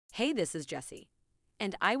Hey, this is Jesse,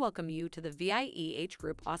 and I welcome you to the VIEH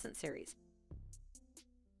Group OSINT series.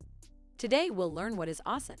 Today, we'll learn what is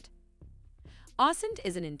OSINT. OSINT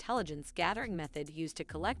is an intelligence gathering method used to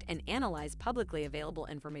collect and analyze publicly available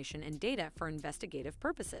information and data for investigative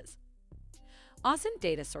purposes. OSINT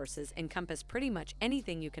data sources encompass pretty much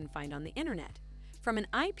anything you can find on the internet, from an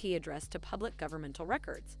IP address to public governmental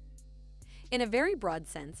records. In a very broad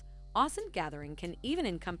sense, OSINT gathering can even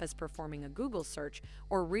encompass performing a Google search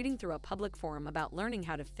or reading through a public forum about learning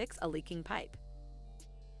how to fix a leaking pipe.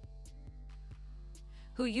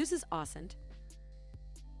 Who uses OSINT?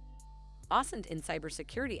 OSINT in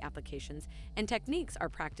cybersecurity applications and techniques are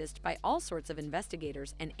practiced by all sorts of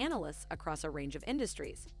investigators and analysts across a range of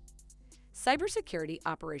industries. Cybersecurity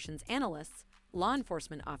operations analysts, law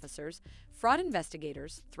enforcement officers, fraud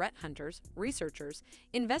investigators, threat hunters, researchers,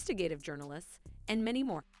 investigative journalists, and many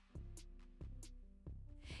more.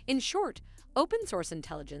 In short, open source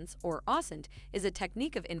intelligence, or OSINT, is a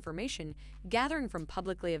technique of information gathering from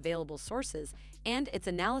publicly available sources and its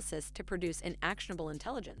analysis to produce an actionable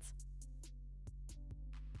intelligence.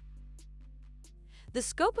 The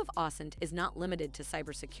scope of OSINT is not limited to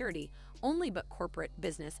cybersecurity only, but corporate,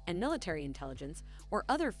 business, and military intelligence, or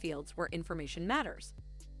other fields where information matters.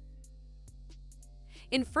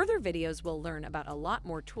 In further videos, we'll learn about a lot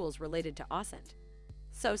more tools related to OSINT,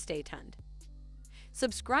 so stay tuned.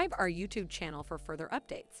 Subscribe our YouTube channel for further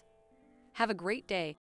updates. Have a great day.